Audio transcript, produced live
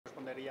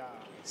correspondería?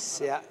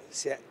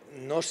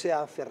 No se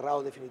ha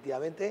cerrado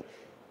definitivamente.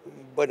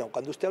 Bueno,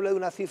 cuando usted habla de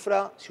una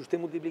cifra, si usted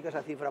multiplica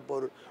esa cifra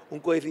por un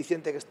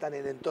coeficiente que está en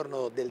el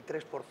entorno del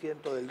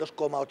 3%, del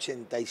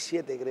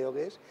 2,87 creo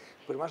que es,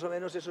 pues más o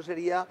menos eso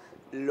sería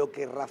lo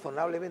que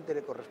razonablemente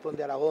le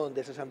corresponde a Aragón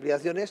de esas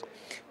ampliaciones,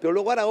 pero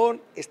luego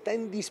Aragón está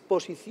en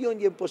disposición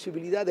y en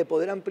posibilidad de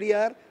poder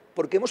ampliar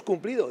porque hemos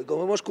cumplido, y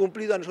como hemos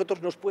cumplido a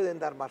nosotros nos pueden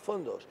dar más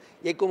fondos.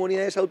 Y hay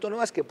comunidades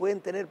autónomas que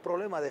pueden tener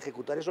problema de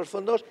ejecutar esos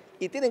fondos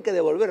y tienen que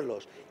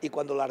devolverlos. Y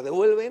cuando las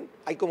devuelven,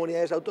 hay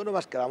comunidades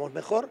autónomas que vamos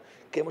mejor,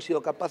 que hemos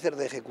sido capaces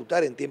de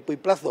ejecutar en tiempo y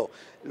plazo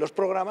los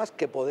programas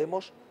que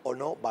podemos o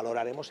no,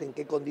 valoraremos en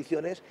qué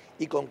condiciones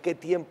y con qué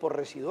tiempo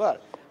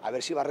residual. A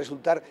ver si va a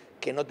resultar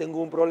que no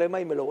tengo un problema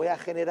y me lo voy a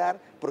generar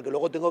porque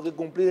luego tengo que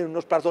cumplir en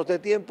unos plazos de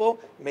tiempo,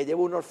 me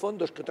llevo unos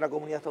fondos que otra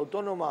comunidad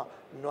autónoma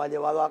no ha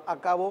llevado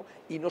a cabo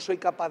y no soy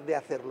capaz de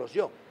hacerlos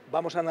yo.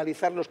 Vamos a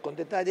analizarlos con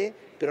detalle,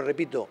 pero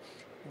repito,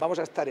 vamos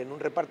a estar en un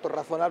reparto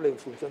razonable en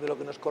función de lo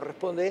que nos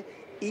corresponde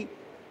y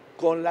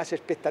con las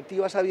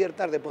expectativas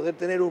abiertas de poder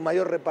tener un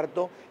mayor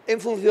reparto en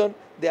función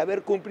de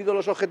haber cumplido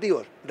los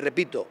objetivos.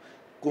 Repito,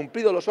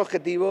 cumplido los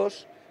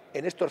objetivos.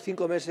 En estos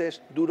 5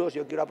 meses duros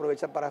yo quiero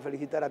aprovechar para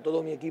felicitar a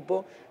todo mi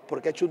equipo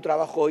porque ha hecho un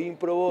trabajo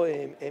ímprobo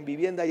en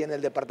Vivienda y en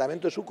el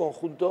departamento en su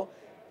conjunto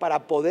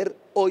para poder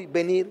hoy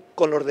venir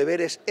con los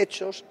deberes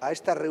hechos a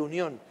esta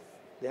reunión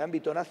de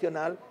ámbito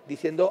nacional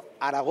diciendo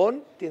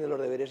Aragón tiene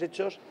los deberes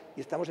hechos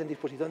y estamos en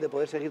disposición de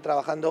poder seguir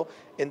trabajando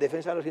en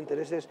defensa de los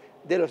intereses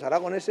de los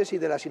aragoneses y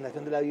de la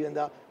asignación de la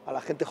vivienda a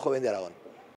la gente joven de Aragón.